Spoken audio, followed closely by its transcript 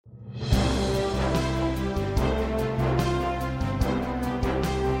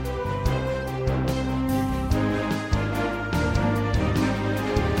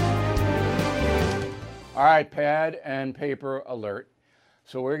All right, pad and paper alert.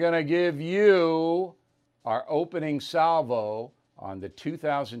 So we're going to give you our opening salvo on the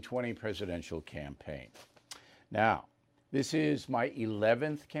 2020 presidential campaign. Now, this is my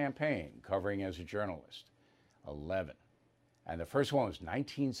 11th campaign covering as a journalist. 11. And the first one was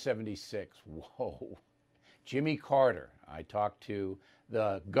 1976. Whoa. Jimmy Carter. I talked to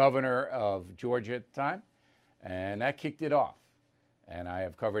the governor of Georgia at the time, and that kicked it off. And I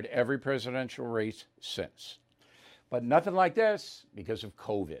have covered every presidential race since. But nothing like this because of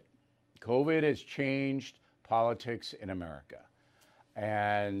COVID. COVID has changed politics in America.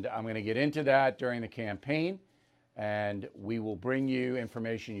 And I'm going to get into that during the campaign, and we will bring you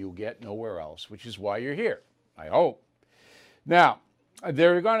information you'll get nowhere else, which is why you're here, I hope. Now,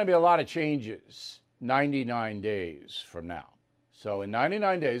 there are going to be a lot of changes 99 days from now. So in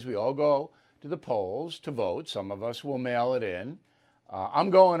 99 days, we all go to the polls to vote. Some of us will mail it in. I'm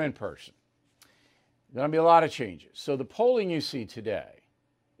going in person. There's going to be a lot of changes. So the polling you see today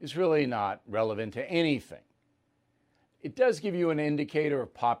is really not relevant to anything. It does give you an indicator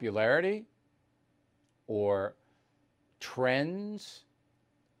of popularity or trends,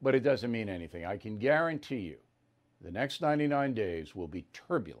 but it doesn't mean anything. I can guarantee you the next 99 days will be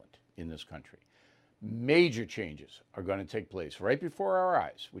turbulent in this country. Major changes are going to take place right before our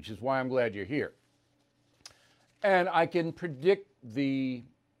eyes, which is why I'm glad you're here. And I can predict the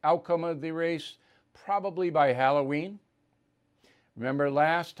outcome of the race probably by Halloween. Remember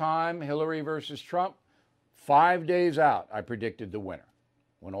last time, Hillary versus Trump? 5 days out, I predicted the winner.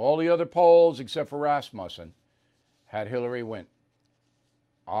 When all the other polls, except for Rasmussen, had Hillary win.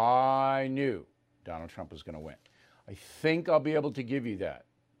 I knew Donald Trump was going to win. I think I'll be able to give you that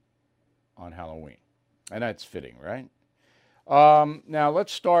on Halloween. And that's fitting, right? Now,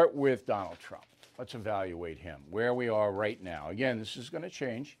 let's start with Donald Trump. Let's evaluate him, where we are right now. Again, this is going to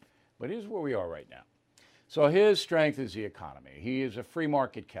change, but here's where we are right now. So his strength is the economy. He is a free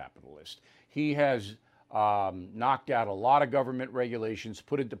market capitalist. He has knocked out a lot of government regulations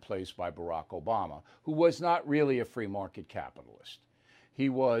put into place by Barack Obama, who was not really a free market capitalist. He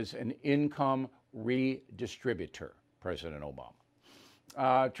was an income redistributor, President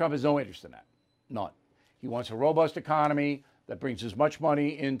Obama. Trump has no interest in that, none. He wants a robust economy that brings as much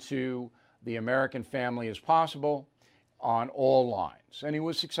money into the American family as possible on all lines. And he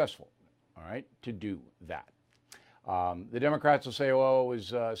was successful, all right, to do that. The Democrats will say, oh,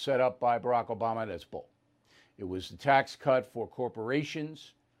 it was set up by Barack Obama. That's bull. It was the tax cut for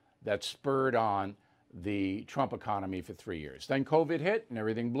corporations that spurred on the Trump economy for 3 years. Then COVID hit and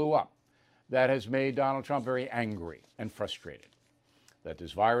everything blew up. That has made Donald Trump very angry and frustrated that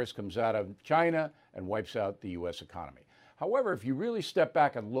this virus comes out of China and wipes out the U.S. economy. However, if you really step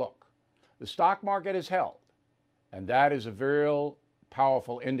back and look, the stock market has held, and that is a very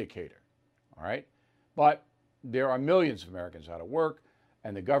powerful indicator, all right? But there are millions of Americans out of work,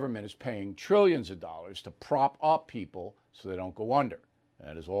 and the government is paying trillions of dollars to prop up people so they don't go under.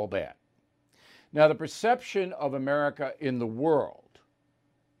 That is all bad. Now, the perception of America in the world,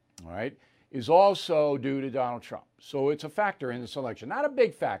 all right, is also due to Donald Trump. So it's a factor in this election. Not a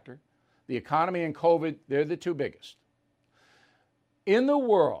big factor. The economy and COVID, they're the two biggest. In the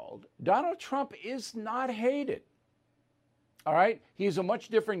world, Donald Trump is not hated. All right? He's a much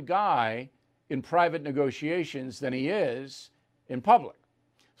different guy in private negotiations than he is in public.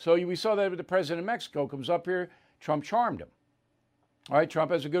 So we saw that with the president of Mexico comes up here, Trump charmed him. All right?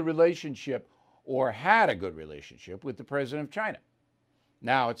 Trump has a good relationship or had a good relationship with the president of China.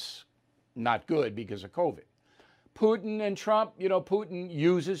 Now it's not good because of COVID. Putin and Trump, you know, Putin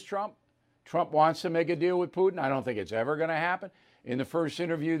uses Trump. Trump wants to make a deal with Putin. I don't think it's ever going to happen. In the first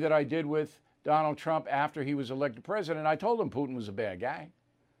interview that I did with Donald Trump after he was elected president, I told him Putin was a bad guy.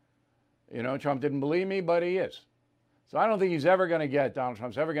 You know, Trump didn't believe me, but he is. So I don't think Donald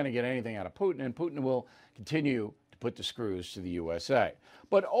Trump's ever going to get anything out of Putin, and Putin will continue to put the screws to the USA.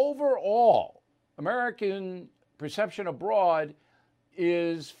 But overall, American perception abroad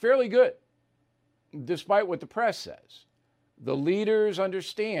is fairly good, despite what the press says. The leaders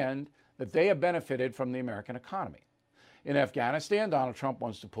understand that they have benefited from the American economy. In Afghanistan, Donald Trump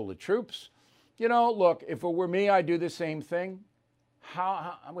wants to pull the troops. You know, look, if it were me, I'd do the same thing.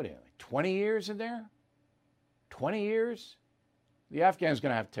 What are you, 20 years in there? 20 years? The Afghans are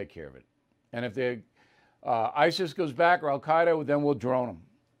going to have to take care of it. And if ISIS goes back or Al-Qaeda, then we'll drone them.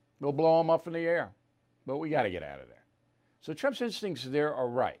 We'll blow them up in the air. But we got to get out of there. So Trump's instincts there are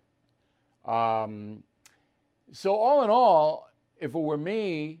right. So all in all, if it were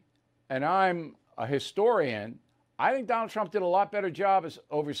me and I'm a historian, I think Donald Trump did a lot better job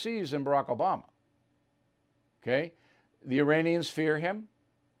overseas than Barack Obama. Okay? The Iranians fear him.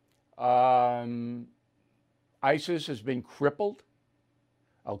 ISIS has been crippled.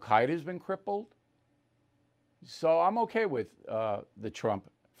 Al-Qaeda has been crippled. So I'm okay with the Trump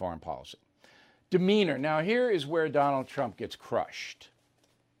foreign policy. Demeanor. Now, here is where Donald Trump gets crushed.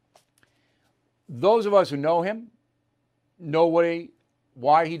 Those of us who know him know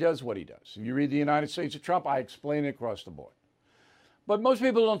why he does what he does. If you read the United States of Trump, I explain it across the board. But most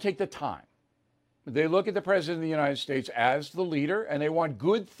people don't take the time. They look at the President of the United States as the leader, and they want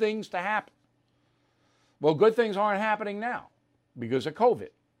good things to happen. Well, good things aren't happening now because of COVID.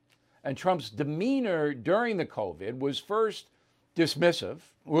 And Trump's demeanor during the COVID was first dismissive.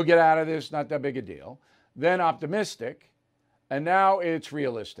 We'll get out of this, not that big a deal. Then optimistic. And now it's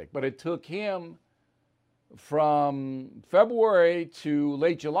realistic. But it took him from February to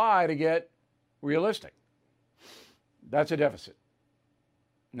late July to get realistic. That's a deficit.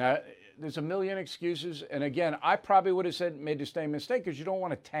 Now, there's a million excuses. And again, I probably would have made the same mistake because you don't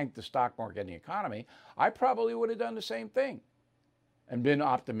want to tank the stock market and the economy. I probably would have done the same thing and been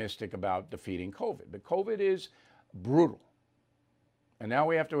optimistic about defeating COVID. But COVID is brutal. And now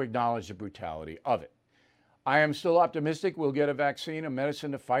we have to acknowledge the brutality of it. I am still optimistic we'll get a vaccine, a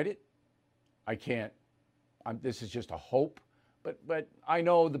medicine to fight it. I can't. This is just a hope. But I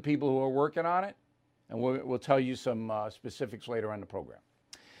know the people who are working on it, and we'll tell you some specifics later on in the program.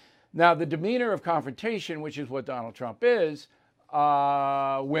 Now, the demeanor of confrontation, which is what Donald Trump is,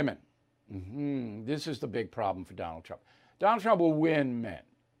 women. This is the big problem for Donald Trump. Donald Trump will win men.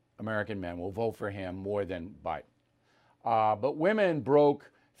 American men will vote for him more than Biden. But women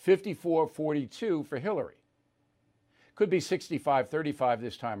broke 54-42 for Hillary. Could be 65-35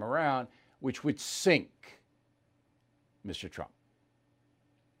 this time around, which would sink Mr. Trump.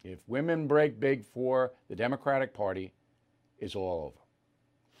 If women break big for the Democratic Party, it's all over.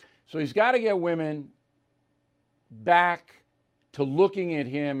 So he's got to get women back to looking at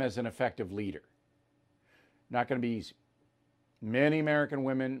him as an effective leader. Not going to be easy. Many American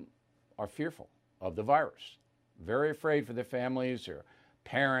women are fearful of the virus, very afraid for their families, their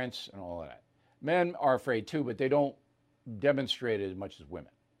parents, and all of that. Men are afraid too, but they don't demonstrate it as much as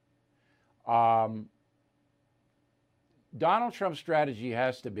women. Donald Trump's strategy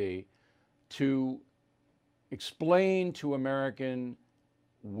has to be to explain to American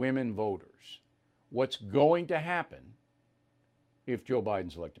women voters what's going to happen if Joe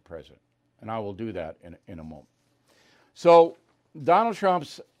Biden's elected president. And I will do that in a moment. So Donald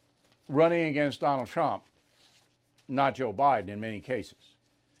Trump's running against Donald Trump, not Joe Biden in many cases.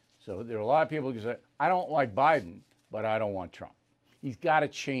 So there are a lot of people who say, I don't like Biden, but I don't want Trump. He's got to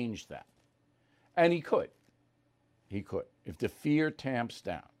change that. And he could. He could, if the fear tamps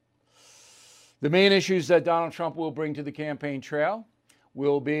down. The main issues that Donald Trump will bring to the campaign trail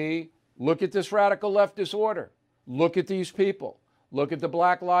will be, look at this radical left disorder. Look at these people. Look at the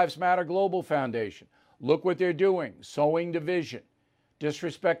Black Lives Matter Global Foundation. Look what they're doing, sowing division,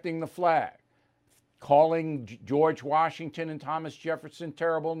 disrespecting the flag, calling George Washington and Thomas Jefferson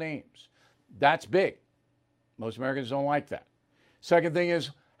terrible names. That's big. Most Americans don't like that. Second thing is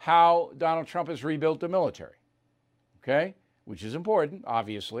how Donald Trump has rebuilt the military, okay, which is important,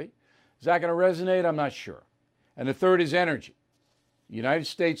 obviously. Is that going to resonate? I'm not sure. And the third is energy. The United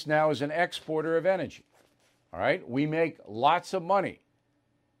States now is an exporter of energy, all right? We make lots of money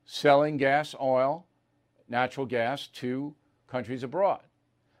selling gas, oil, natural gas to countries abroad.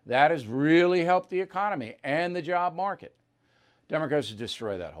 That has really helped the economy and the job market. Democrats have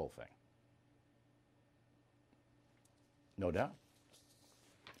destroyed that whole thing. No doubt.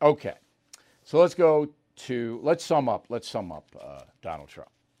 Okay, so let's sum up Donald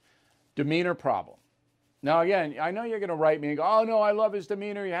Trump. Demeanor problem. Now, again, I know you're going to write me and go, oh, no, I love his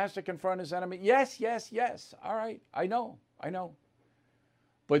demeanor. He has to confront his enemy. Yes. All right, I know.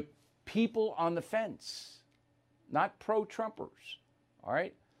 But people on the fence, not pro-Trumpers, all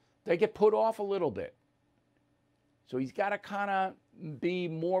right, they get put off a little bit. So he's got to kind of be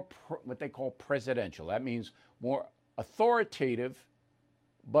more what they call presidential. That means more authoritative,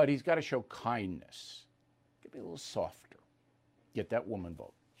 but he's got to show kindness. Be a little softer. Get that woman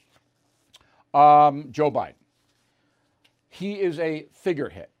vote. Joe Biden. He is a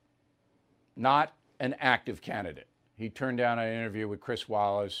figurehead, not an active candidate. He turned down an interview with Chris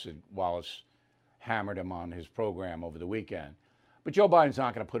Wallace, and Wallace hammered him on his program over the weekend. But Joe Biden's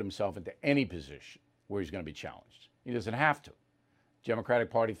not going to put himself into any position where he's going to be challenged. He doesn't have to. The Democratic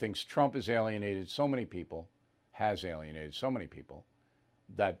Party thinks Trump has alienated so many people,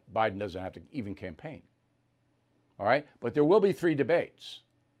 that Biden doesn't have to even campaign. All right? But there will be 3 debates.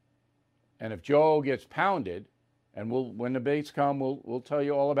 And if Joe gets pounded, and when the debates come, we'll tell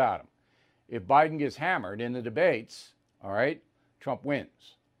you all about them. If Biden gets hammered in the debates, all right, Trump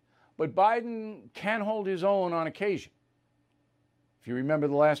wins. but Biden can hold his own on occasion. If you remember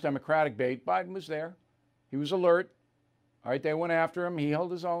the last Democratic debate, Biden was there. He was alert. All right, they went after him. He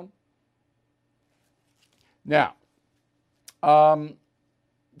held his own. Now, Joe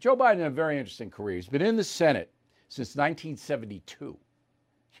Biden had a very interesting career. He's been in the Senate since 1972. Can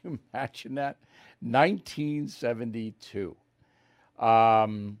you imagine that? 1972.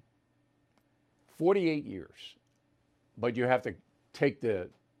 48 years. But you have to take the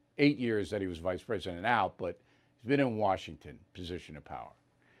 8 years that he was vice president out, but he's been in Washington, position of power.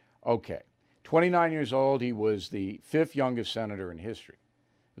 Okay. 29 years old, he was the 5th youngest senator in history.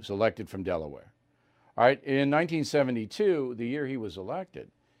 He was elected from Delaware. All right, in 1972, the year he was elected,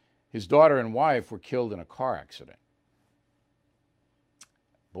 his daughter and wife were killed in a car accident.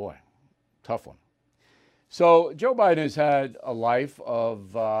 Boy, tough one. So Joe Biden has had a life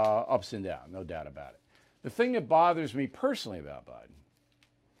of ups and downs, no doubt about it. The thing that bothers me personally about Biden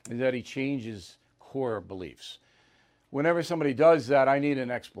is that he changes core beliefs. Whenever somebody does that, I need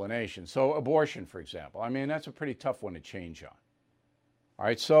an explanation. So abortion, for example, I mean, that's a pretty tough one to change on. All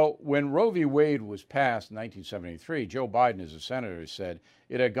right, so when Roe v. Wade was passed in 1973, Joe Biden, as a senator, said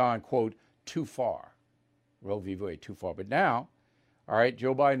it had gone, quote, too far. Roe v. Wade, too far. But now, all right,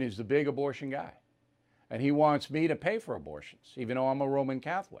 Joe Biden is the big abortion guy. And he wants me to pay for abortions, even though I'm a Roman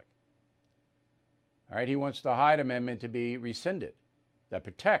Catholic. All right, he wants the Hyde Amendment to be rescinded that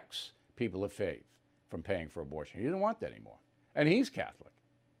protects people of faith from paying for abortion. He doesn't want that anymore. And he's Catholic.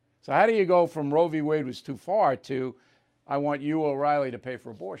 So how do you go from Roe v. Wade was too far to I want you, O'Reilly, to pay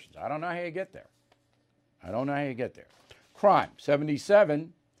for abortions? I don't know how you get there. I don't know how you get there. Crime,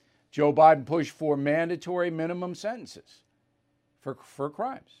 77, Joe Biden pushed for mandatory minimum sentences for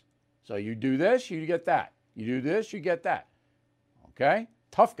crimes. So you do this, you get that. You do this, you get that. Okay?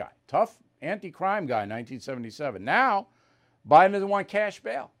 Tough guy. Tough anti-crime guy in 1977. Now, Biden doesn't want cash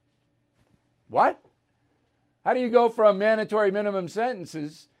bail. What? How do you go from mandatory minimum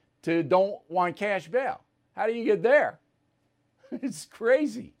sentences to don't want cash bail? How do you get there? It's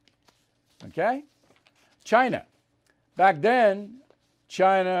crazy. Okay? China. Back then,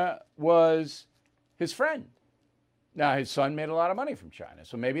 China was his friend. Now, his son made a lot of money from China,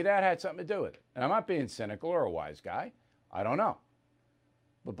 so maybe that had something to do with it. And I'm not being cynical or a wise guy. I don't know.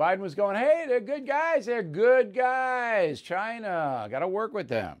 But Biden was going, hey, they're good guys. They're good guys. China, got to work with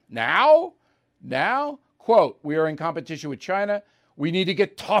them. Now, quote, we are in competition with China. We need to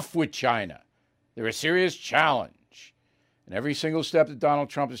get tough with China. They're a serious challenge. And every single step that Donald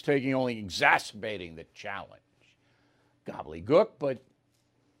Trump is taking only exacerbating the challenge. Gobbledygook, but,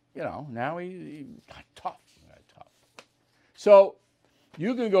 you know, now he's tough. So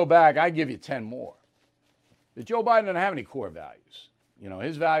you can go back, I give you 10 more. But Joe Biden doesn't have any core values. You know,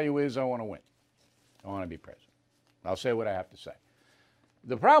 his value is I want to win. I want to be president. I'll say what I have to say.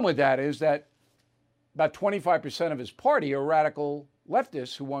 The problem with that is that about 25% of his party are radical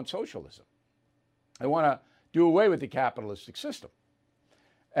leftists who want socialism. They want to do away with the capitalistic system.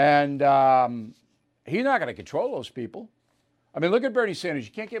 And he's not going to control those people. I mean, look at Bernie Sanders.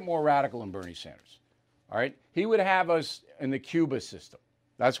 You can't get more radical than Bernie Sanders. All right? He would have us in the Cuba system.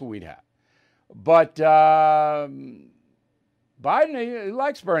 That's what we'd have. But Biden, he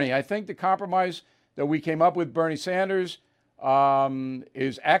likes Bernie. I think the compromise that we came up with, Bernie Sanders,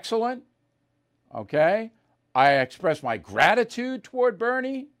 is excellent. Okay? I express my gratitude toward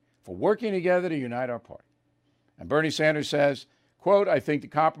Bernie for working together to unite our party. And Bernie Sanders says, quote, I think the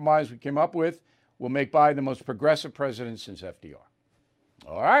compromise we came up with will make Biden the most progressive president since FDR.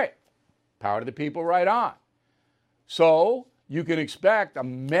 All right. Power to the people, right on. So you can expect a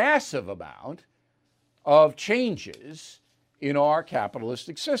massive amount of changes in our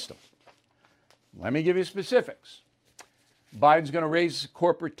capitalistic system. Let me give you specifics. Biden's going to raise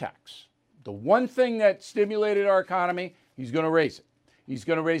corporate tax. The one thing that stimulated our economy, he's going to raise it. He's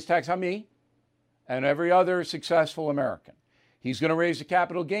going to raise tax on me and every other successful American. He's going to raise the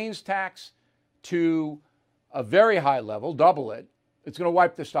capital gains tax to a very high level, double it. It's going to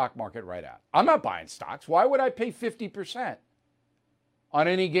wipe the stock market right out. I'm not buying stocks. Why would I pay 50% on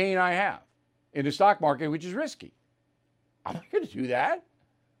any gain I have in the stock market, which is risky? I'm not going to do that.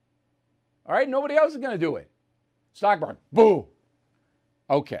 All right? Nobody else is going to do it. Stock market, boom.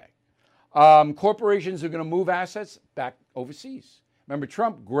 Okay. Corporations are going to move assets back overseas. Remember,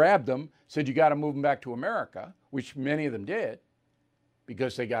 Trump grabbed them, said you got to move them back to America, which many of them did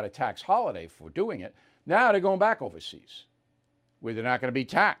because they got a tax holiday for doing it. Now they're going back overseas, where they're not going to be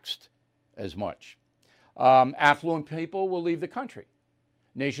taxed as much. Affluent people will leave the country.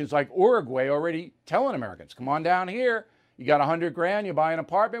 Nations like Uruguay already telling Americans, come on down here. You got $100,000, you buy an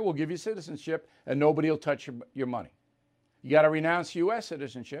apartment, we'll give you citizenship, and nobody will touch your money. You got to renounce U.S.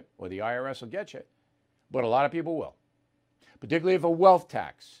 citizenship, or the IRS will get you. But a lot of people will, particularly if a wealth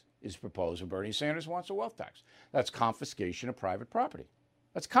tax is proposed, and Bernie Sanders wants a wealth tax. That's confiscation of private property.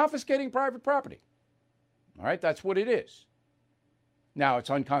 That's confiscating private property. All right, that's what it is. Now, it's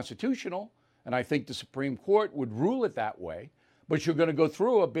unconstitutional, and I think the Supreme Court would rule it that way, but you're going to go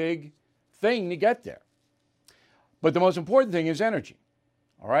through a big thing to get there. But the most important thing is energy.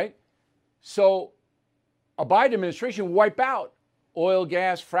 All right? So a Biden administration wipe out oil,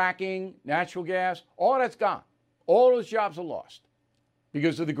 gas, fracking, natural gas, all that's gone. All those jobs are lost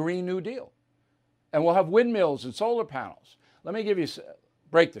because of the Green New Deal. And we'll have windmills and solar panels. Let me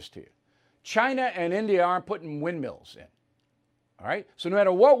break this to you. China and India aren't putting windmills in. All right? So no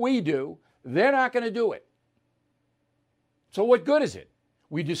matter what we do, they're not going to do it. So what good is it?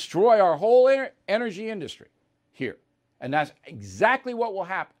 We destroy our whole energy industry here. And that's exactly what will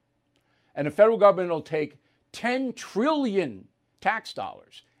happen. And the federal government will take 10 trillion tax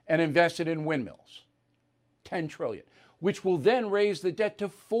dollars and invest it in windmills. 10 trillion, which will then raise the debt to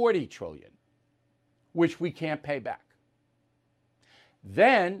 40 trillion, which we can't pay back.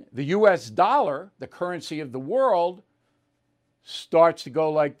 Then the US dollar, the currency of the world, starts to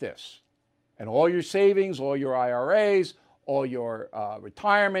go like this. And all your savings, all your IRAs, all your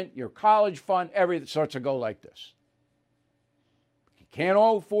retirement, your college fund, everything starts to go like this. You can't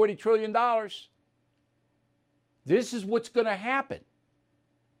owe $40 trillion. This is what's going to happen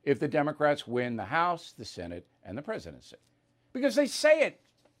if the Democrats win the House, the Senate, and the presidency. Because they say it.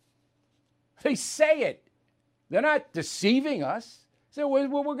 They say it. They're not deceiving us. So what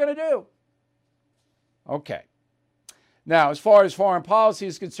we're going to do. Okay. Now, as far as foreign policy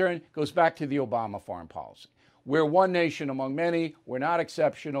is concerned, it goes back to the Obama foreign policy. We're one nation among many. We're not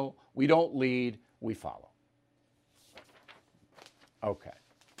exceptional. We don't lead. We follow. Okay.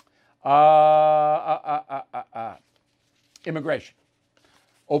 Immigration.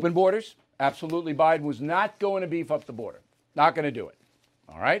 Open borders. Absolutely. Biden was not going to beef up the border. Not going to do it.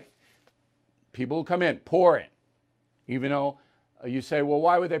 All right? People will come in, pour in. Even though you say, well,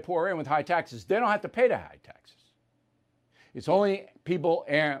 why would they pour in with high taxes? They don't have to pay the high taxes. It's only people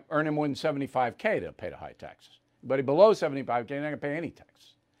earning more than $75K that'll pay the high taxes. Anybody below $75K, they're not going to pay any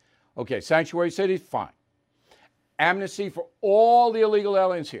tax. Okay, sanctuary cities, fine. Amnesty for all the illegal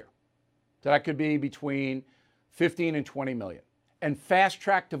aliens here. That could be between 15 and 20 million. And fast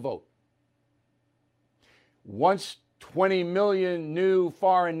track to vote. Once 20 million new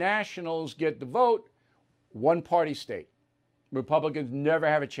foreign nationals get the vote, one party state. Republicans never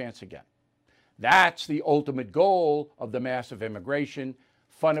have a chance again. That's the ultimate goal of the massive immigration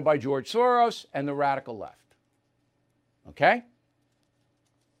funded by George Soros and the radical left. Okay?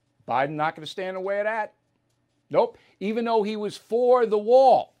 Biden not going to stand in the way of that. Nope. Even though he was for the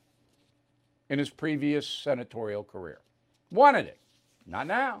wall in his previous senatorial career. Wanted it. Not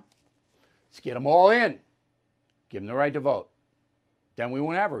now. Let's get them all in. Give them the right to vote. Then we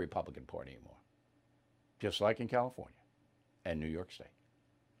won't have a Republican Party anymore. Just like in California and New York State.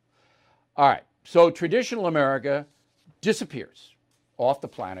 All right. So traditional America disappears off the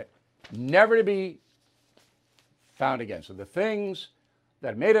planet, never to be found again. So the things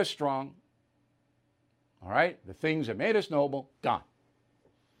that made us strong, all right, the things that made us noble, gone.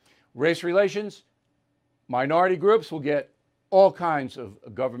 Race relations, minority groups will get all kinds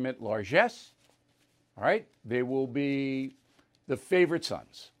of government largesse, all right? They will be the favorite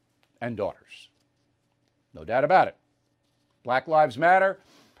sons and daughters. No doubt about it. Black Lives Matter,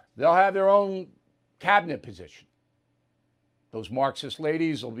 they'll have their own cabinet position. Those Marxist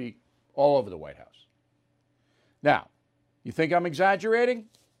ladies will be all over the White House. Now, you think I'm exaggerating?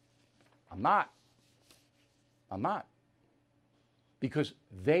 I'm not. I'm not. Because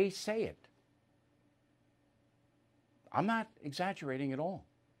they say it. I'm not exaggerating at all.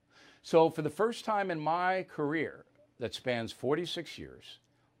 So for the first time in my career that spans 46 years,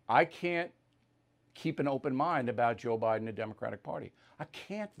 I can't keep an open mind about Joe Biden and the Democratic Party. I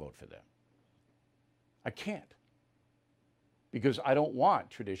can't vote for them. I can't. Because I don't want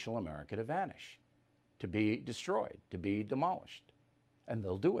traditional America to vanish, to be destroyed, to be demolished. And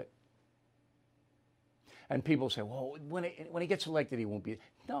they'll do it. And people say, well, when he gets elected, he won't be.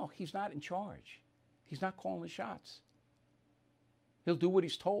 No, he's not in charge. He's not calling the shots. He'll do what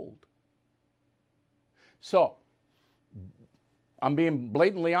he's told. So, I'm being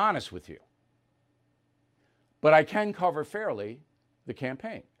blatantly honest with you. But I can cover fairly the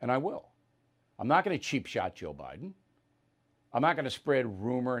campaign, and I will. I'm not going to cheap shot Joe Biden. I'm not going to spread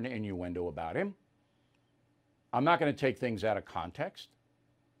rumor and innuendo about him. I'm not going to take things out of context.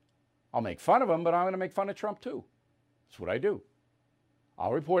 I'll make fun of him, but I'm going to make fun of Trump too. That's what I do.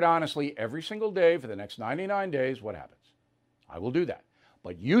 I'll report honestly every single day for the next 99 days what happens. I will do that.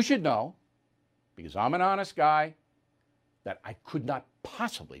 But you should know, because I'm an honest guy, that I could not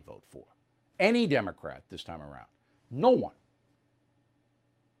possibly vote for any Democrat this time around. No one.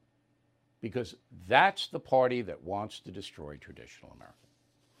 Because that's the party that wants to destroy traditional America.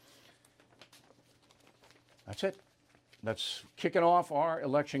 That's it. That's kicking off our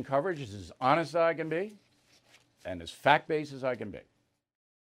election coverage. It's as honest as I can be and as fact-based as I can be.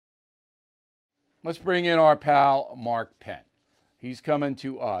 Let's bring in our pal, Mark Penn. He's coming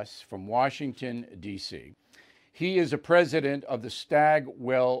to us from Washington, D.C. He is a president of the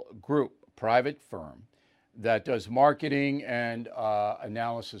Stagwell Group, a private firm that does marketing and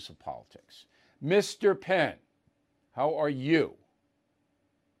analysis of politics. Mr. Penn, how are you?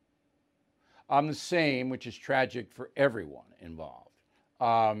 I'm the same, which is tragic for everyone involved.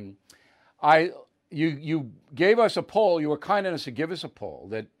 You gave us a poll. You were kind enough to give us a poll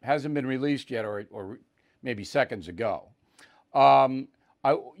that hasn't been released yet, or maybe seconds ago.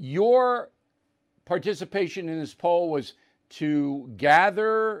 Your participation in this poll was to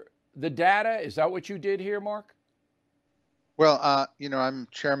gather the data. Is that what you did here, Mark? Well, I'm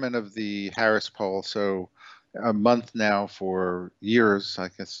chairman of the Harris poll, so a month now, for years, I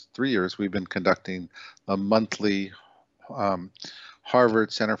guess 3 years, we've been conducting a monthly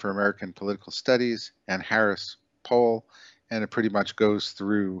Harvard Center for American Political Studies and Harris poll, and it pretty much goes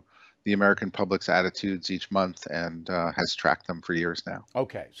through the American public's attitudes each month and has tracked them for years now.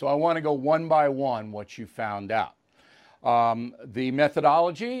 Okay, so I want to go one by one what you found out. The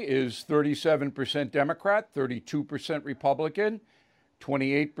methodology is 37% Democrat, 32% Republican,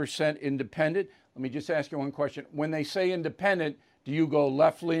 28% independent. Let me just ask you one question. When they say independent, do you go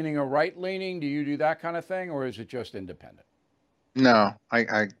left-leaning or right-leaning? Do you do that kind of thing, or is it just independent? No,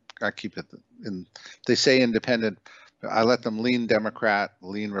 I keep it in. They say independent. I let them lean Democrat,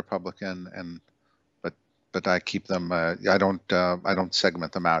 lean Republican, but I keep them. I don't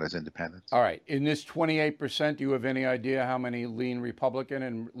segment them out as independents. All right. In this 28%, do you have any idea how many lean Republican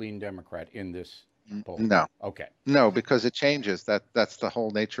and lean Democrat in this poll? No. Okay. No, because it changes. That's the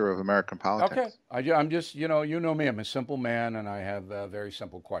whole nature of American politics. Okay. I'm just, you know me. I'm a simple man, and I have very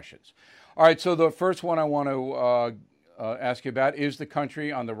simple questions. All right. So the first one I want to ask you about is the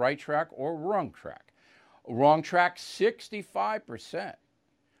country on the right track or wrong track? Wrong track, 65%.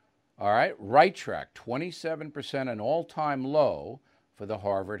 All right, right track, 27%, an all-time low for the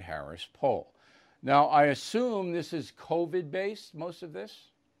Harvard-Harris poll. Now, I assume this is COVID-based, most of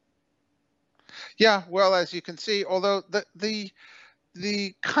this? Yeah, well, as you can see, although the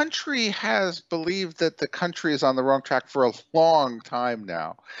country has believed that the country is on the wrong track for a long time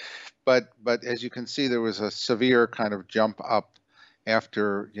now, but as you can see, there was a severe kind of jump up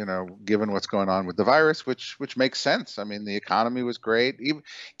after, given what's going on with the virus, which makes sense. I mean, the economy was great.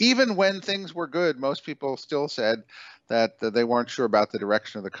 Even when things were good, most people still said that they weren't sure about the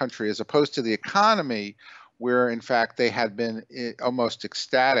direction of the country, as opposed to the economy, where, in fact, they had been almost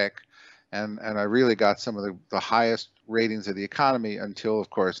ecstatic. And I really got some of the highest ratings of the economy until, of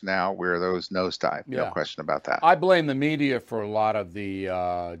course, now where those nosedive. No question about that. I blame the media for a lot of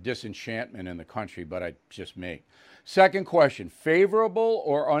the disenchantment in the country, but it's just me. Second question, favorable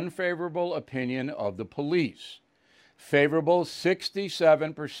or unfavorable opinion of the police? Favorable,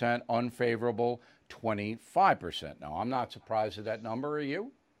 67%, unfavorable, 25%. Now, I'm not surprised at that number. Are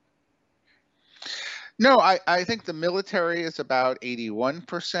you? No, I think the military is about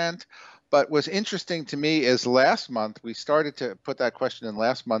 81%. But what's interesting to me is last month, we started to put that question in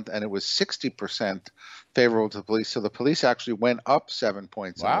last month, and it was 60% favorable to the police. So the police actually went up 7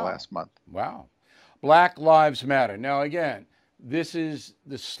 points in the last month. Wow. Black Lives Matter. Now, again, this is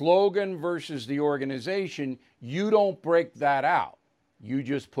the slogan versus the organization. You don't break that out. You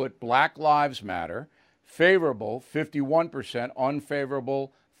just put Black Lives Matter, favorable, 51%,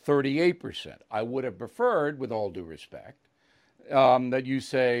 unfavorable, 38%. I would have preferred, with all due respect, that you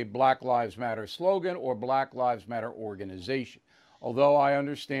say Black Lives Matter slogan or Black Lives Matter organization, although I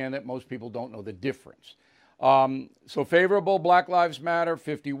understand that most people don't know the difference. So favorable, Black Lives Matter,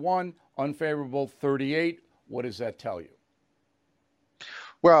 51, unfavorable, 38. What does that tell you?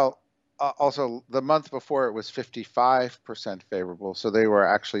 Well, also, the month before it was 55% favorable, so they were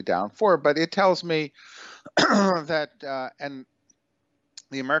actually down 4. But it tells me that, and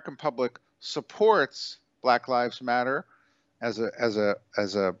the American public supports Black Lives Matter as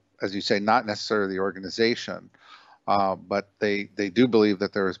you say, not necessarily the organization, but they do believe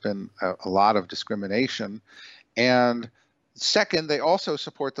that there has been a lot of discrimination. And second, they also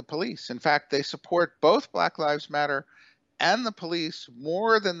support the police. In fact, they support both Black Lives Matter and the police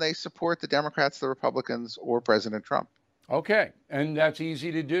more than they support the Democrats, the Republicans, or President Trump. Okay, and that's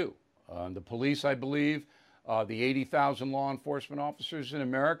easy to do. The police, I believe, The 80,000 law enforcement officers in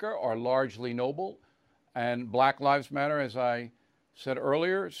America are largely noble, and Black Lives Matter, as I said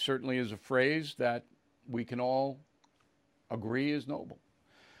earlier, certainly is a phrase that we can all agree is noble.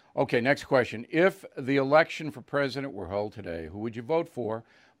 Okay, next question. If the election for president were held today, who would you vote for?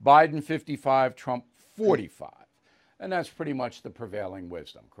 Biden 55, Trump 45. And that's pretty much the prevailing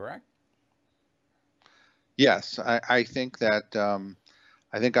wisdom, correct? Yes, I think that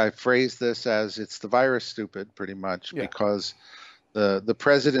I think I phrased this as it's the virus stupid, pretty much, Yeah. because the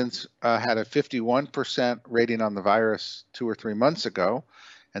president had a 51% rating on the virus 2 or 3 months ago,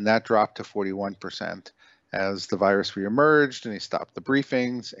 and that dropped to 41% as the virus reemerged and he stopped the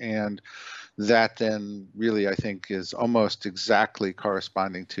briefings. And that then really, I think, is almost exactly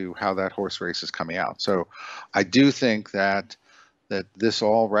corresponding to how that horse race is coming out. So I do think that this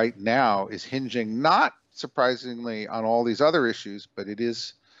all right now is hinging, not surprisingly, on all these other issues, but it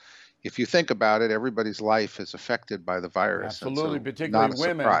is, if you think about it, everybody's life is affected by the virus. Absolutely, and so particularly not a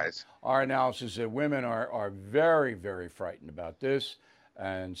women. surprise. Our analysis that women are very, very frightened about this.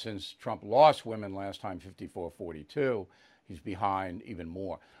 And since Trump lost women last time, 54-42, he's behind even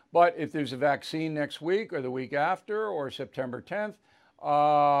more. But if there's a vaccine next week or the week after or September 10th,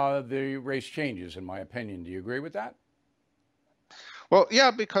 the race changes, in my opinion. Do you agree with that? Well,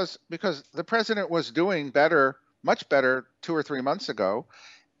 yeah, because the president was doing better, much better 2 or 3 months ago.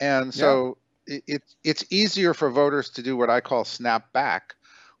 And so it's easier for voters to do what I call snap back,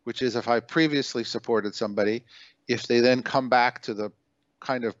 which is if I previously supported somebody, if they then come back to the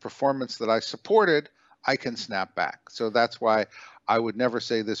kind of performance that I supported, I can snap back. So that's why I would never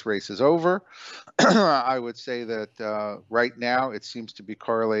say this race is over. I would say that right now it seems to be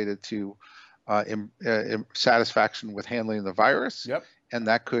correlated to satisfaction with handling the virus. Yep. And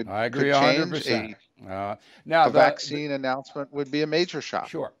that could change. A now, the vaccine announcement would be a major shock.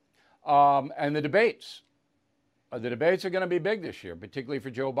 Sure. And the debates. The debates are going to be big this year, particularly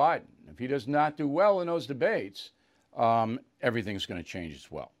for Joe Biden. If he does not do well in those debates, everything's going to change as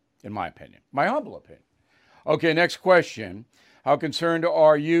well, in my opinion, my humble opinion. Okay, next question. How concerned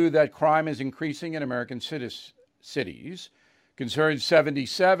are you that crime is increasing in American cities? Concerned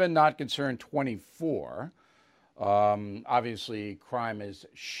 77, not concerned 24. Obviously, crime has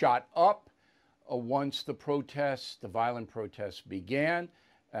shot up once the violent protests began,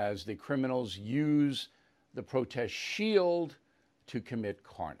 as the criminals use the protest shield to commit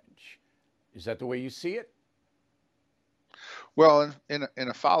carnage. Is that the way you see it? Well, in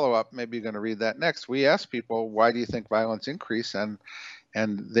a follow-up, maybe you're going to read that next. We asked people, why do you think violence increased? And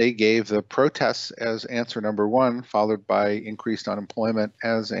they gave the protests as answer number one, followed by increased unemployment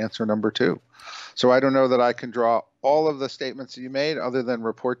as answer number two. So I don't know that I can draw all of the statements that you made, other than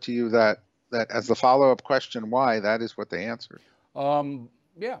report to you that as the follow-up question, why, that is what they answered.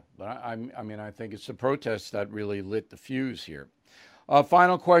 Yeah, but I mean, I think it's the protests that really lit the fuse here.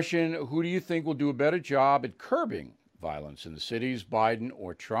 Final question. Who do you think will do a better job at curbing violence in the cities, Biden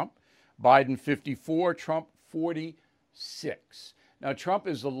or Trump? Biden 54, Trump 46. Now, Trump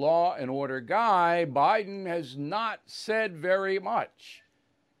is the law and order guy. Biden has not said very much.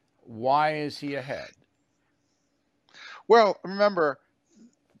 Why is he ahead? Well, remember,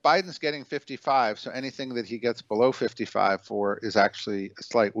 Biden's getting 55, so anything that he gets below 55 for is actually a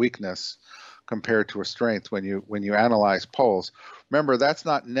slight weakness compared to a strength when you analyze polls. Remember, that's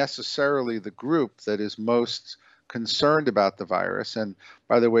not necessarily the group that is most concerned about the virus. And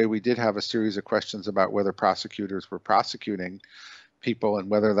by the way, we did have a series of questions about whether prosecutors were prosecuting people and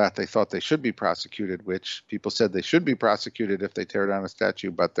whether that they thought they should be prosecuted, which people said they should be prosecuted if they tear down a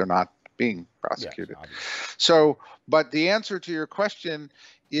statue, but they're not being prosecuted. Yes, so, but the answer to your question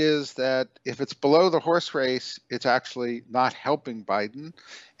is that if it's below the horse race, it's actually not helping Biden.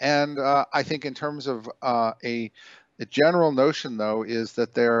 And I think in terms of a general notion, though, is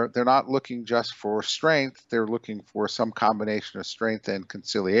that they're not looking just for strength. They're looking for some combination of strength and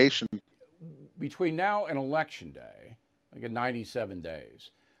conciliation. Between now and Election Day, like in 97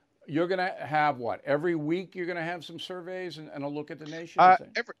 days, you're going to have what? Every week you're going to have some surveys and a look at the nation?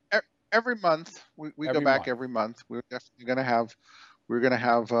 Every month. We go back every month. We're definitely going to have,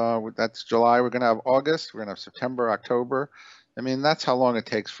 that's July. We're going to have August. We're going to have September, October. I mean, that's how long it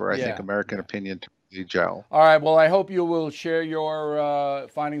takes for, I think, American opinion to really gel. All right. Well, I hope you will share your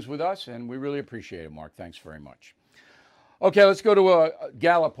findings with us, and we really appreciate it, Mark. Thanks very much. Okay, let's go to a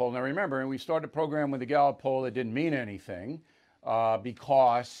Gallup poll. Now, remember, we started the program with a Gallup poll that didn't mean anything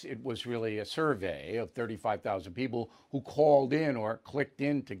because it was really a survey of 35,000 people who called in or clicked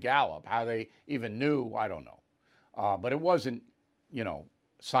into Gallup. How they even knew, I don't know. But it wasn't,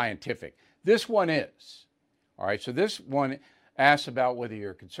 scientific. This one is. All right, so this one asks about whether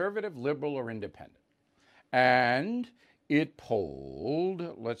you're conservative, liberal, or independent. And it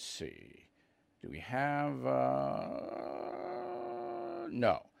polled, let's see, do we have,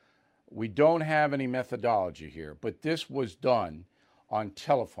 no, we don't have any methodology here, but this was done on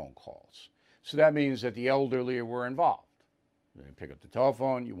telephone calls. So that means that the elderly were involved. You pick up the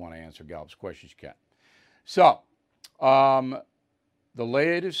telephone, you want to answer Gallup's questions, you can. So the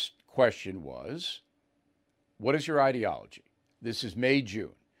latest question was, what is your ideology? This is May,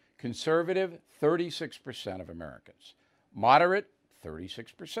 June. Conservative, 36% of Americans. Moderate,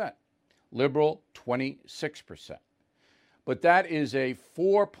 36%. Liberal, 26%. But that is a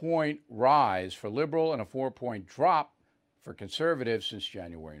 4-point rise for liberal and a 4-point drop for conservative since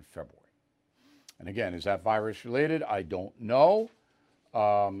January and February. And again, is that virus related? I don't know.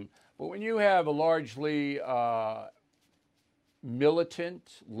 But when you have a largely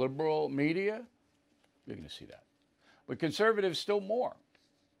militant liberal media, you're going to see that. But conservatives still more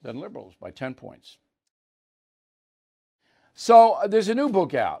than liberals by 10 points. So there's a new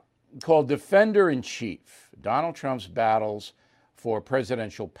book out called Defender in Chief, Donald Trump's Battles for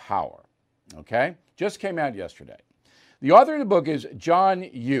Presidential Power. Okay? Just came out yesterday. The author of the book is John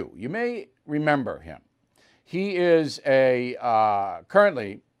Yoo. You may remember him. He is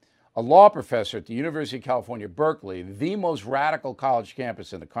currently a law professor at the University of California, Berkeley, the most radical college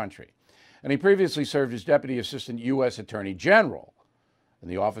campus in the country. And he previously served as Deputy Assistant U.S. Attorney General in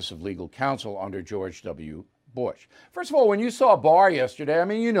the Office of Legal Counsel under George W. Bush. First of all, when you saw Barr yesterday, I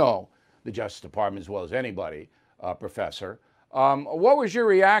mean, you know the Justice Department as well as anybody, Professor. What was your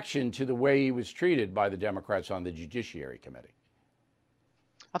reaction to the way he was treated by the Democrats on the Judiciary Committee?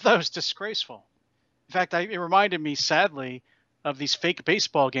 I thought it was disgraceful. In fact, it reminded me, sadly, of these fake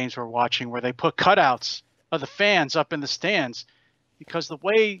baseball games we're watching where they put cutouts of the fans up in the stands. Because the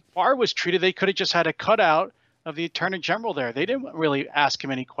way Barr was treated, they could have just had a cutout of the Attorney General there. They didn't really ask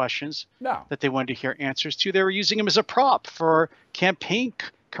him any questions that they wanted to hear answers to. They were using him as a prop for campaign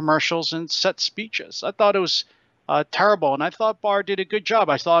commercials and set speeches. I thought it was terrible, and I thought Barr did a good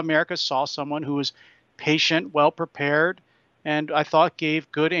job. I thought America saw someone who was patient, well-prepared, and I thought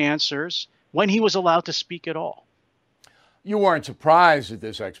gave good answers when he was allowed to speak at all. You weren't surprised at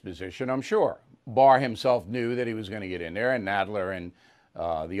this exposition, I'm sure. Barr himself knew that he was going to get in there, and Nadler and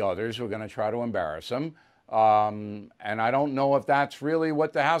the others were going to try to embarrass him. And I don't know if that's really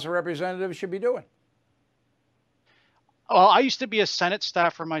what the House of Representatives should be doing. Well, I used to be a Senate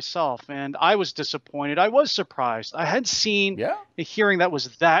staffer myself, and I was disappointed. I was surprised. I hadn't seen a hearing that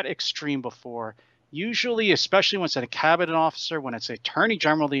was that extreme before. Usually, especially when it's a cabinet officer, when it's the Attorney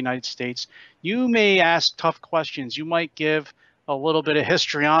General of the United States, you may ask tough questions. You might give a little bit of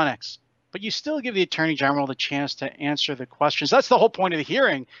histrionics, but you still give the Attorney General the chance to answer the questions. That's the whole point of the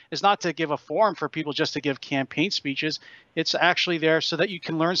hearing, is not to give a forum for people just to give campaign speeches. It's actually there so that you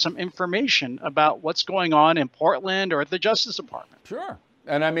can learn some information about what's going on in Portland or at the Justice Department. Sure.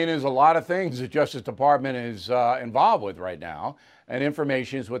 And I mean, there's a lot of things the Justice Department is involved with right now, and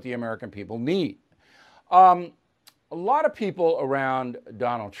information is what the American people need. A lot of people around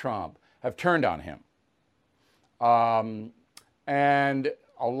Donald Trump have turned on him. And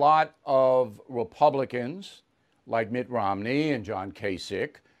a lot of Republicans, like Mitt Romney and John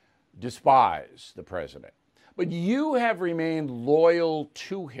Kasich, despise the president. But you have remained loyal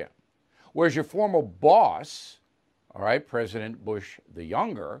to him, whereas your former boss, all right, President Bush the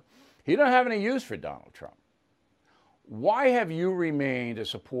Younger, he didn't have any use for Donald Trump. Why have you remained a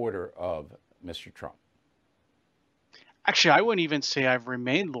supporter of Mr. Trump? Actually, I wouldn't even say I've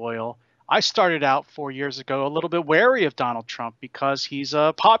remained loyal. I started out 4 years ago a little bit wary of Donald Trump because he's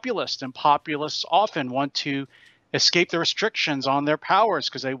a populist, and populists often want to escape the restrictions on their powers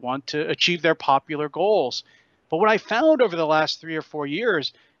because they want to achieve their popular goals. But what I found over the last 3 or 4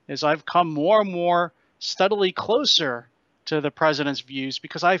 years is I've come more and more steadily closer to the president's views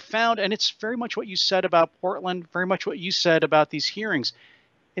because I found, and it's very much what you said about Portland, very much what you said about these hearings,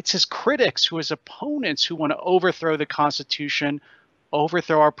 it's his critics, his opponents who want to overthrow the Constitution,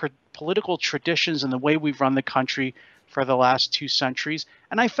 overthrow our political traditions and the way we've run the country for the last 2 centuries.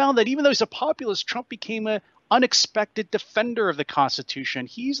 And I found that even though he's a populist, Trump became an unexpected defender of the Constitution.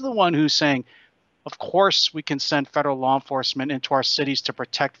 He's the one who's saying, of course, we can send federal law enforcement into our cities to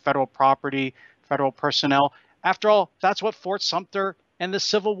protect federal property, federal personnel. After all, that's what Fort Sumter and the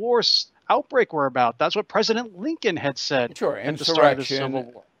Civil War outbreak were about. That's what President Lincoln had said at the start of the Civil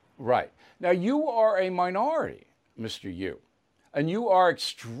War. Right. Now, you are a minority, Mr. Yu, and you are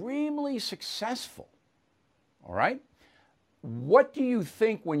extremely successful. All right? What do you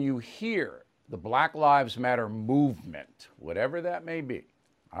think when you hear the Black Lives Matter movement, whatever that may be,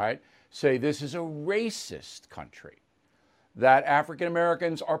 all right, say this is a racist country, that African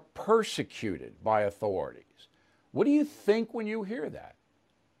Americans are persecuted by authorities. What do you think when you hear that?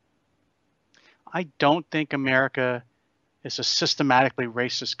 I don't think America is a systematically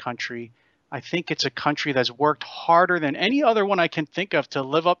racist country. I think it's a country that's worked harder than any other one I can think of to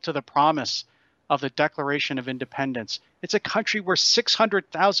live up to the promise of the Declaration of Independence. It's a country where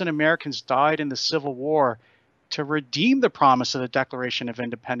 600,000 Americans died in the Civil War to redeem the promise of the Declaration of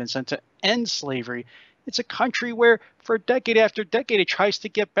Independence and to end slavery. It's a country where for decade after decade it tries to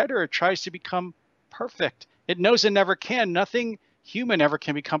get better. It tries to become perfect. It knows it never can. Nothing human ever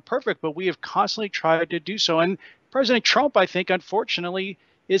can become perfect, but we have constantly tried to do so. And President Trump, I think, unfortunately,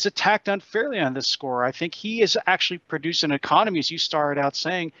 is attacked unfairly on this score. I think he has actually produced an economy, as you started out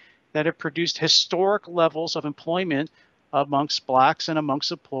saying, that have produced historic levels of employment amongst blacks and amongst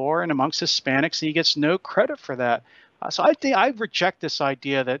the poor and amongst Hispanics, and he gets no credit for that. So I think I reject this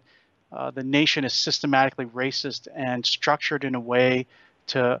idea that the nation is systematically racist and structured in a way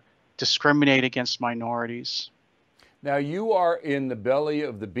to discriminate against minorities. Now, you are in the belly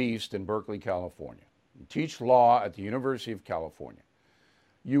of the beast in Berkeley, California. You teach law at the University of California.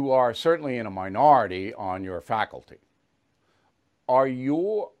 You are certainly in a minority on your faculty. Do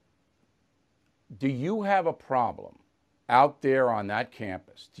you have a problem out there on that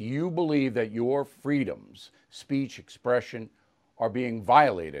campus? Do you believe that your freedoms, speech, expression, are being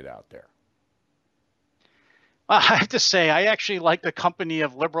violated out there? I have to say, I actually like the company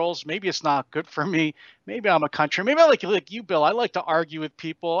of liberals. Maybe it's not good for me. Maybe I'm a country. Maybe I like you, Bill. I like to argue with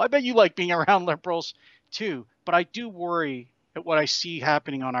people. I bet you like being around liberals too. But I do worry at what I see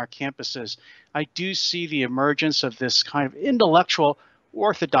happening on our campuses. I do see the emergence of this kind of intellectual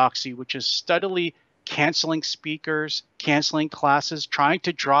orthodoxy, which is steadily canceling speakers, canceling classes, trying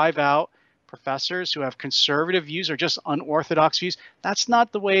to drive out professors who have conservative views or just unorthodox views. That's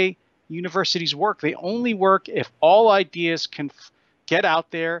not the way universities work. They only work if all ideas can get out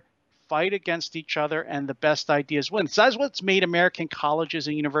there, fight against each other, and the best ideas win. So that's what's made American colleges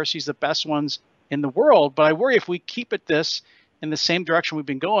and universities the best ones in the world. But I worry if we keep it this in the same direction we've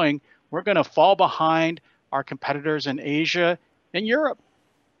been going, we're going to fall behind our competitors in Asia and Europe.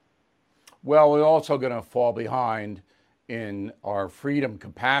 Well, we're also going to fall behind in our freedom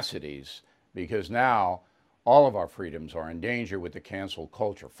capacities because now all of our freedoms are in danger with the cancel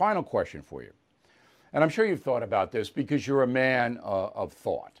culture. Final question for you. And I'm sure you've thought about this because you're a man of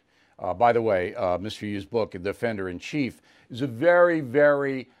thought. By the way, Mr. Yu's book, Defender in Chief, is a very,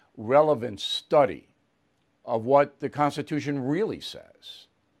 very relevant study of what the Constitution really says.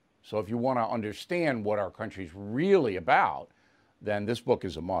 So if you want to understand what our country's really about, then this book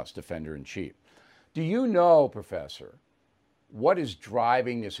is a must, Defender in Chief. Do you know, Professor, what is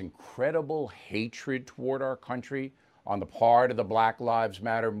driving this incredible hatred toward our country on the part of the Black Lives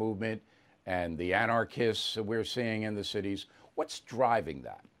Matter movement and the anarchists that we're seeing in the cities? What's driving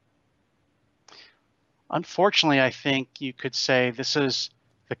that? Unfortunately, I think you could say this is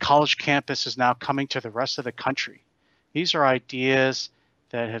the college campus is now coming to the rest of the country. These are ideas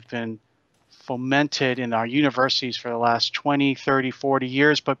that have been fomented in our universities for the last 20, 30, 40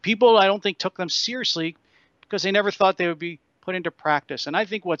 years, but people I don't think took them seriously because they never thought they would be put into practice. And I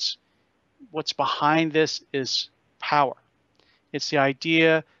think what's behind this is power. It's the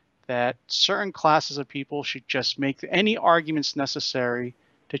idea that certain classes of people should just make any arguments necessary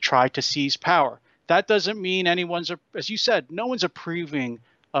to try to seize power. That doesn't mean anyone's, as you said, no one's approving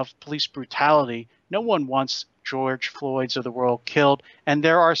of police brutality. No one wants George Floyd's of the world killed. And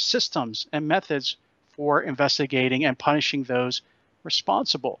there are systems and methods for investigating and punishing those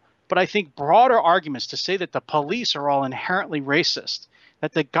responsible. But I think broader arguments to say that the police are all inherently racist,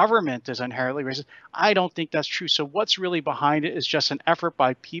 that the government is inherently racist, I don't think that's true. So what's really behind it is just an effort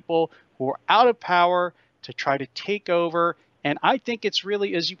by people who are out of power to try to take over. And I think it's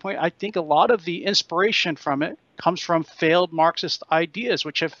really, as you point, I think a lot of the inspiration from it comes from failed Marxist ideas,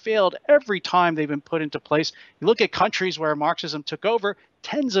 which have failed every time they've been put into place. You look at countries where Marxism took over,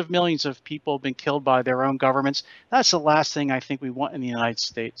 tens of millions of people have been killed by their own governments. That's the last thing I think we want in the United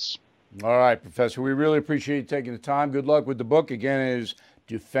States. All right, Professor, we really appreciate you taking the time. Good luck with the book. Again, it is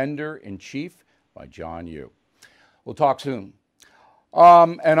Defender in Chief by John Yu. We'll talk soon.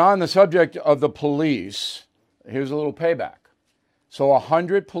 And on the subject of the police, here's a little payback. So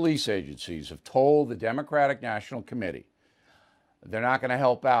 100 police agencies have told the Democratic National Committee they're not going to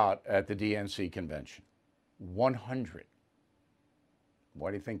help out at the DNC convention. 100.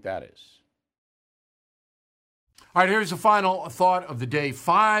 What do you think that is? All right, here's the final thought of the day.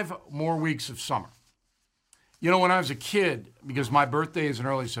 5 more weeks of summer. You know, when I was a kid, because my birthday is in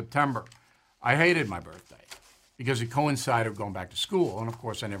early September, I hated my birthday because it coincided with going back to school. And of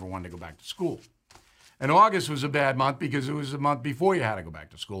course, I never wanted to go back to school. And August was a bad month because it was the month before you had to go back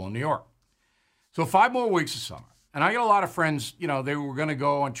to school in New York. So 5 more weeks of summer. And I got a lot of friends, you know, they were going to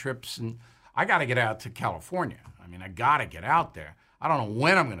go on trips, and I got to get out to California. I mean, I got to get out there. I don't know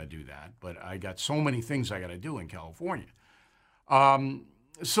when I'm going to do that, but I got so many things I got to do in California.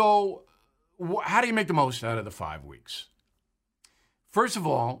 So how do you make the most out of the 5 weeks? First of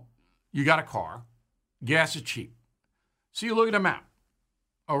all, you got a car. Gas is cheap. So you look at a map.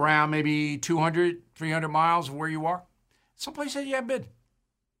 Around maybe 200, 300 miles of where you are. Someplace that you haven't been.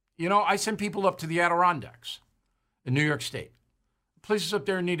 You know, I send people up to the Adirondacks in New York State. Places up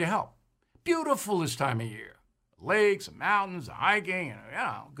there in need of help. Beautiful this time of year. Lakes, and mountains, hiking, and, you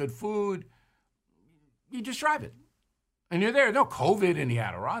know, good food. You just drive it. And you're there. No COVID in the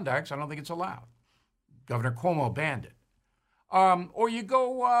Adirondacks. I don't think it's allowed. Governor Cuomo banned it. Or you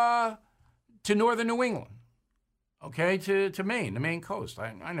go to northern New England. Okay, to Maine, the Maine coast.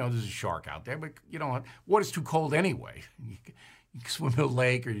 I know there's a shark out there, but you know, water's too cold anyway. You can swim in a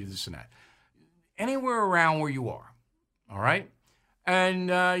lake or this and that. Anywhere around where you are, all right? And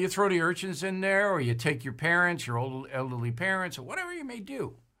you throw the urchins in there, or you take your parents, your old elderly parents, or whatever you may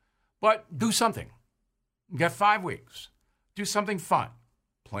do. But do something. You got 5 weeks. Do something fun.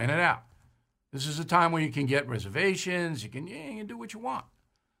 Plan it out. This is a time where you can get reservations. You can do what you want.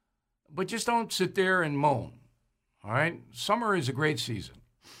 But just don't sit there and moan. All right, summer is a great season.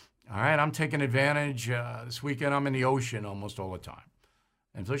 All right, I'm taking advantage. This weekend I'm in the ocean almost all the time.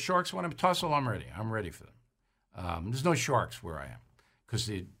 And if the sharks want to tussle, I'm ready. I'm ready for them. There's no sharks where I am because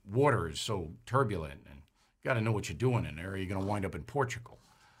the water is so turbulent, and you got to know what you're doing in there, or you're going to wind up in Portugal.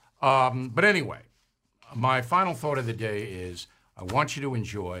 But anyway, my final thought of the day is I want you to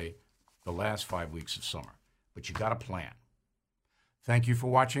enjoy the last 5 weeks of summer, but you got to plan. Thank you for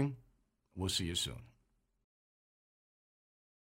watching. We'll see you soon.